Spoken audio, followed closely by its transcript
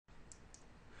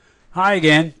Hi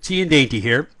again, T and Dainty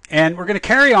here, and we're going to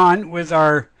carry on with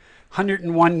our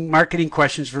 101 marketing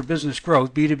questions for business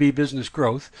growth, B2B business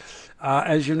growth.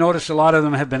 As you notice, a lot of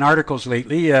them have been articles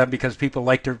lately because some people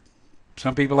like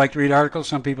to read articles,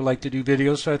 some people like to do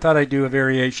videos, so I thought I'd do a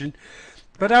variation.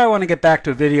 But now I want to get back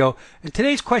to a video. And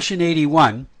today's question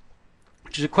 81,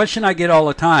 which is a question I get all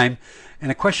the time,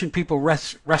 and a question people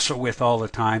wrestle with all the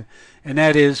time, and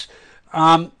that is,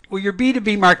 will your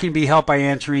B2B marketing be helped by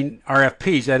answering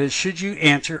RFPs? That is, should you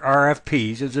answer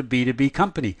RFPs as a B2B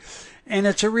company? And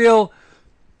it's a real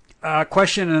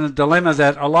question and a dilemma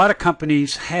that a lot of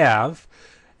companies have.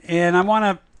 And I want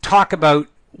to talk about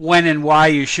when and why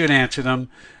you should answer them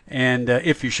and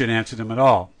if you should answer them at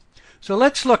all. So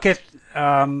let's look at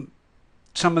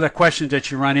some of the questions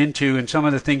that you run into and some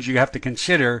of the things you have to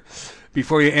consider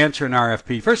before you answer an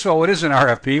RFP. First of all, what is an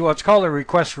RFP? Well, it's called a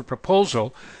request for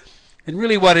proposal. And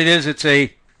really what it is, it's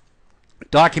a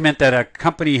document that a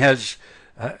company has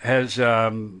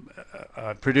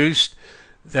produced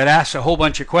that asks a whole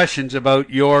bunch of questions about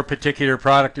your particular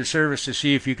product or service to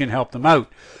see if you can help them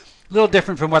out. A little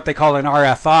different from what they call an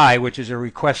RFI, which is a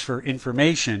request for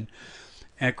information.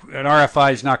 And an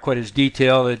RFI is not quite as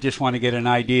detailed. They just want to get an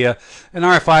idea. An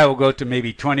RFI will go to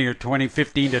maybe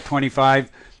 15 to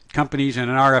 25 companies, and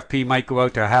an RFP might go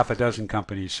out to half a dozen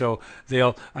companies. So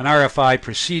an RFI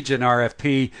precedes an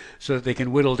RFP so that they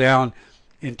can whittle down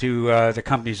into the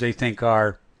companies they think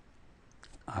are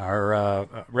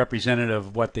representative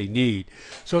of what they need.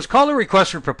 So it's called a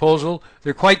request for proposal.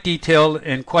 They're quite detailed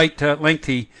and quite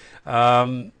lengthy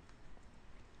to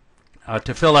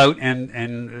fill out,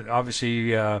 and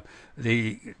obviously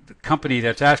the company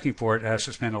that's asking for it has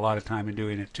to spend a lot of time in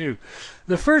doing it too.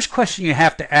 The first question you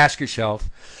have to ask yourself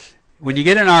when you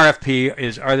get an RFP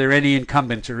is, are there any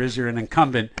incumbents, or is there an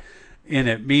incumbent in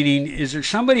it? Meaning, is there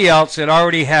somebody else that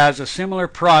already has a similar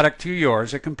product to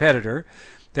yours, a competitor,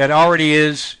 that already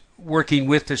is working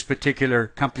with this particular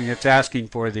company that's asking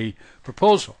for the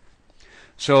proposal?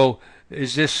 So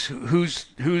is this who's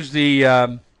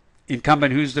the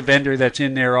incumbent, who's the vendor that's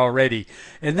in there already?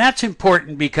 And that's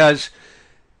important because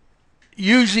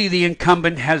usually the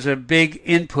incumbent has a big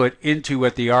input into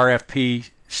what the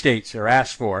RFP states or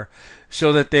asks for,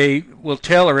 so that they will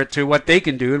tailor it to what they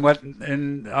can do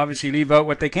and obviously leave out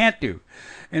what they can't do.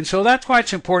 And so that's why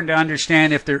it's important to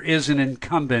understand if there is an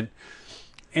incumbent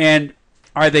and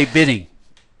are they bidding.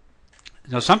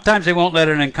 Now sometimes they won't let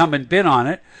an incumbent bid on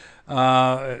it.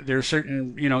 There are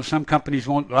certain, some companies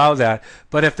won't allow that.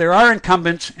 But if there are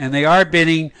incumbents and they are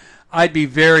bidding, I'd be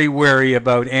very wary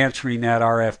about answering that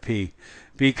RFP,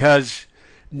 because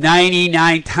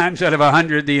 99 times out of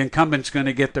 100 the incumbent's going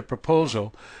to get the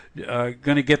proposal, going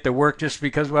to get the work, just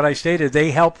because what I stated,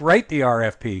 they help write the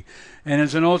RFP. And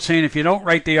as an old saying, if you don't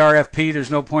write the RFP,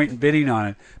 there's no point in bidding on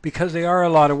it, because they are a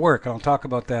lot of work. I'll talk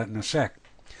about that in a sec.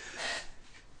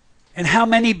 And how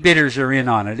many bidders are in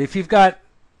on it? If you've got,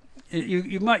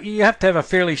 you have to have a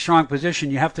fairly strong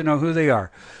position. You have to know who they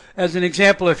are. As an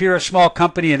example, if you're a small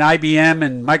company and IBM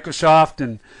and Microsoft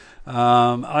and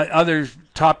other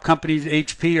top companies,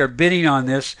 HP, are bidding on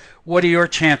this, what are your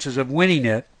chances of winning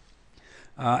it?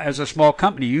 As a small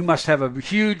company, you must have a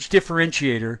huge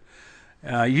differentiator,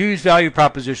 huge value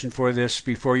proposition for this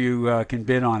before you can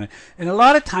bid on it. And a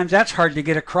lot of times that's hard to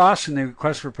get across in the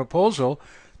request for proposal,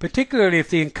 particularly if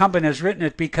the incumbent has written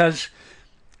it, because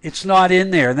it's not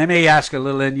in there. And they may ask a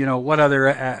little in, what other,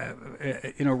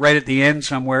 right at the end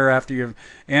somewhere after you've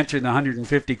answered the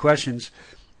 150 questions,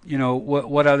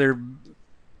 what other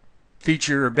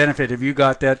feature or benefit have you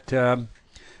got that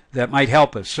might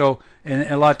help us? So, and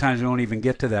a lot of times we won't even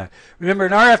get to that. Remember,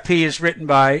 an RFP is written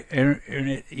by, and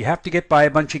you have to get by a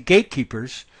bunch of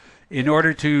gatekeepers in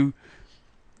order to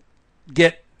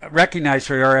get recognized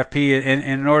for RFP, and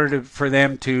in order for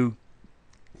them to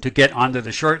get onto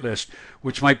the short list,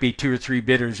 which might be 2 or 3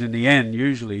 bidders in the end,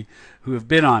 usually, who have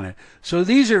bid on it. So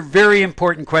these are very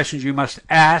important questions you must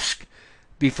ask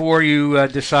before you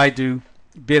decide to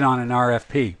bid on an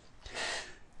RFP.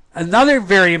 Another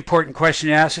very important question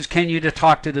to ask is, can you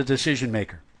talk to the decision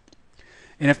maker?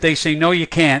 And if they say, no, you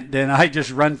can't, then I just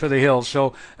run for the hills.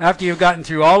 So after you've gotten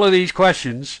through all of these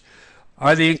questions,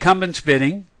 are the incumbents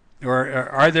bidding? Or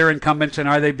are there incumbents and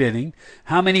are they bidding?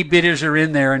 How many bidders are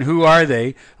in there and who are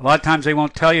they? A lot of times they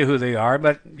won't tell you who they are,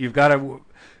 but you've got to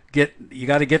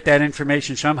get that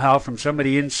information somehow from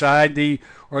somebody inside the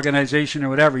organization or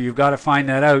whatever. You've got to find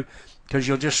that out, because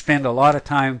you'll just spend a lot of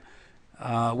time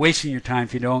wasting your time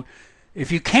if you don't.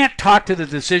 If you can't talk to the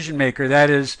decision maker, that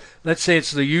is, let's say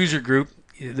it's the user group,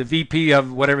 the VP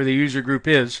of whatever the user group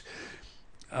is,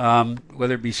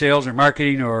 whether it be sales or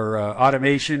marketing or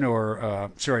automation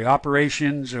or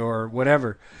operations or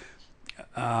whatever,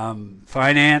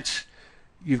 finance.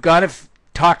 You've got to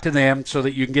talk to them so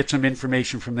that you can get some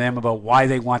information from them about why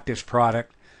they want this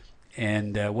product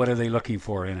and what are they looking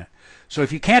for in it. So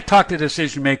if you can't talk to the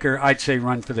decision maker, I'd say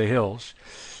run for the hills.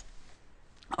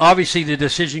 Obviously, the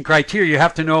decision criteria, you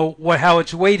have to know how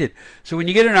it's weighted. So when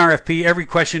you get an RFP, every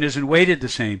question isn't weighted the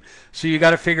same. So you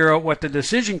got to figure out what the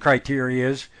decision criteria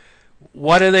is.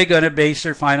 What are they going to base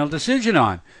their final decision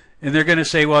on? And they're going to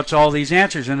say, well, it's all these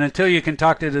answers. And until you can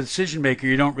talk to the decision maker,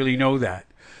 you don't really know that.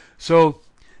 So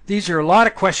these are a lot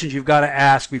of questions you've got to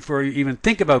ask before you even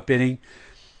think about bidding.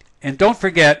 And don't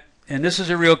forget, and this is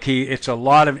a real key, it's a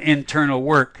lot of internal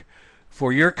work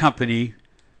for your company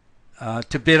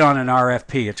to bid on an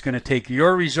RFP. It's going to take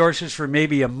your resources for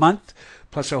maybe a month,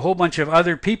 plus a whole bunch of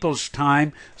other people's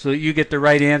time so that you get the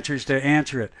right answers to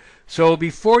answer it. So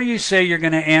before you say you're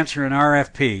going to answer an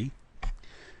RFP,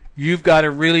 you've got to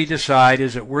really decide,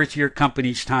 is it worth your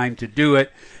company's time to do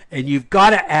it? And you've got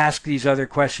to ask these other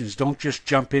questions. Don't just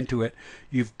jump into it.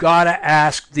 You've got to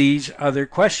ask these other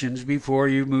questions before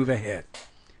you move ahead.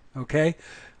 Okay?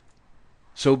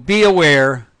 So be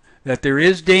aware that there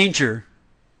is danger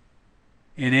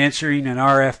in answering an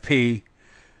RFP,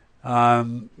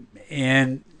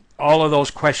 and all of those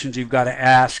questions you've got to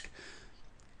ask.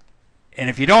 And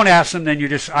if you don't ask them,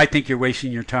 then I think you're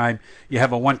wasting your time. You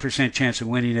have a 1% chance of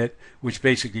winning it, which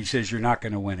basically says you're not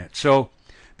going to win it. So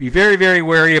be very, very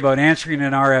wary about answering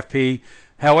an RFP.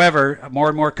 However, more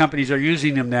and more companies are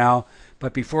using them now.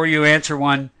 But before you answer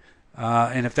one,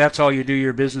 and if that's all you do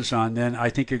your business on, then I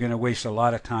think you're going to waste a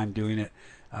lot of time doing it.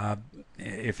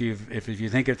 If you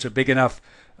think it's a big enough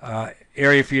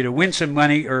area for you to win some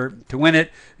money or to win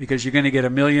it because you're going to get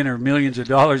 $1 million or millions of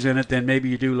dollars in it, then maybe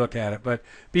you do look at it. But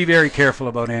be very careful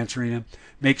about answering them.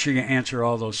 Make sure you answer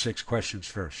all those 6 questions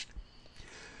first.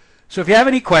 So if you have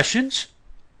any questions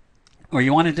or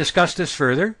you want to discuss this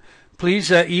further,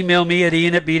 please email me at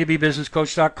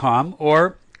ian@b2bbusinesscoach.com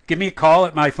or give me a call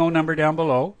at my phone number down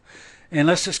below, and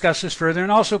let's discuss this further.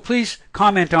 And also, please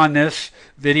comment on this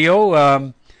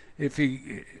video if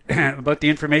you about the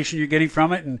information you're getting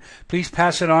from it, and please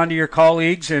pass it on to your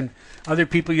colleagues and other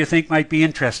people you think might be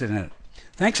interested in it.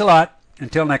 Thanks a lot.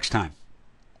 Until next time.